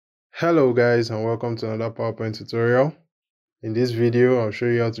Hello guys, and welcome to another PowerPoint tutorial. In this video, I'll show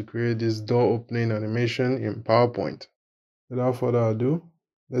you how to create this door opening animation in PowerPoint. Without further ado,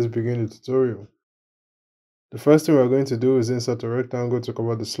 let's begin the tutorial. The first thing we're going to do is insert a rectangle to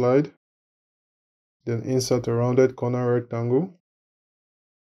cover the slide. Then insert a rounded corner rectangle.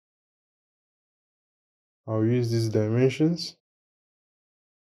 I'll use these dimensions.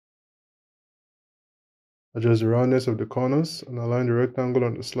 Adjust the roundness of the corners and align the rectangle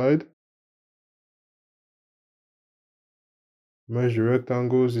on the slide. Merge the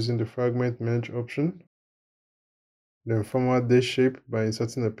rectangles using the fragment merge option. Then format this shape by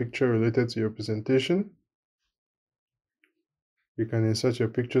inserting a picture related to your presentation. You can insert your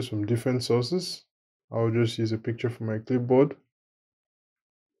pictures from different sources. I'll just use a picture from my clipboard.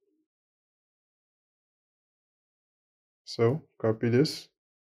 So, copy this.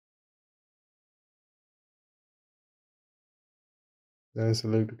 Then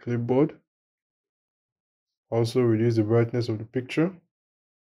select the clipboard. Also reduce the brightness of the picture.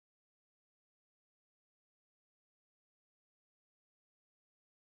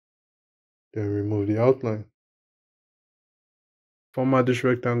 Then remove the outline. Format this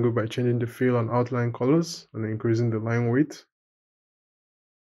rectangle by changing the fill and outline colors and increasing the line weight.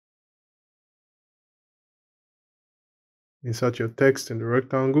 Insert your text in the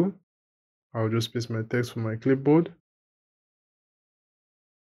rectangle. I'll just paste my text from my clipboard.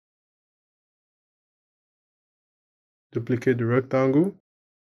 Duplicate the rectangle.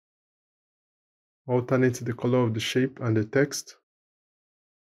 Alternate the color of the shape and the text.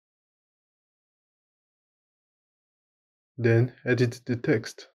 Then edit the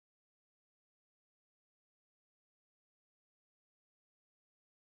text.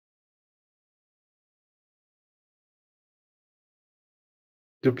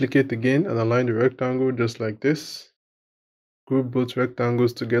 Duplicate again and align the rectangle just like this. Group both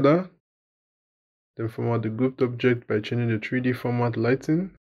rectangles together. Then format the grouped object by changing the 3D format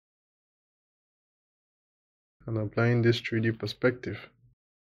lighting and applying this 3D perspective.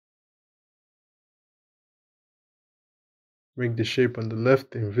 Make the shape on the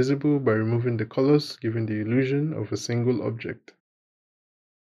left invisible by removing the colors, giving the illusion of a single object.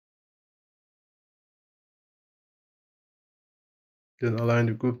 Then align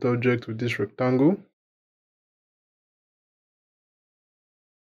the grouped object with this rectangle.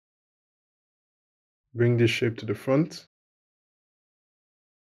 Bring this shape to the front.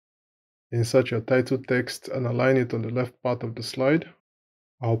 Insert your title text and align it on the left part of the slide.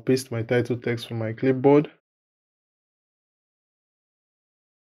 I'll paste my title text from my clipboard.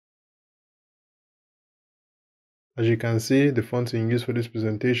 As you can see, the font in use for this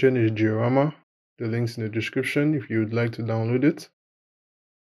presentation is Diorama. The link's in the description if you would like to download it.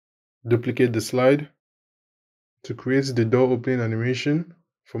 Duplicate the slide. To create the door opening animation,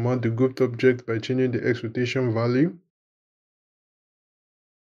 format the grouped object by changing the X rotation value.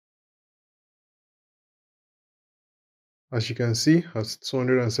 As you can see, at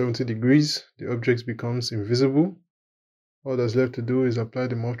 270 degrees, the object becomes invisible. All that's left to do is apply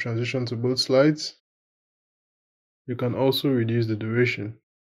the morph transition to both slides. You can also reduce the duration.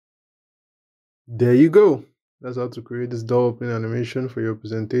 There you go! That's how to create this door opening animation for your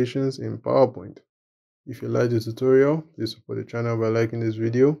presentations in PowerPoint. If you liked the tutorial, please support the channel by liking this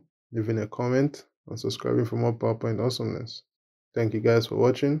video, leaving a comment, and subscribing for more PowerPoint awesomeness. Thank you guys for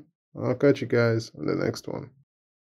watching, and I'll catch you guys on the next one.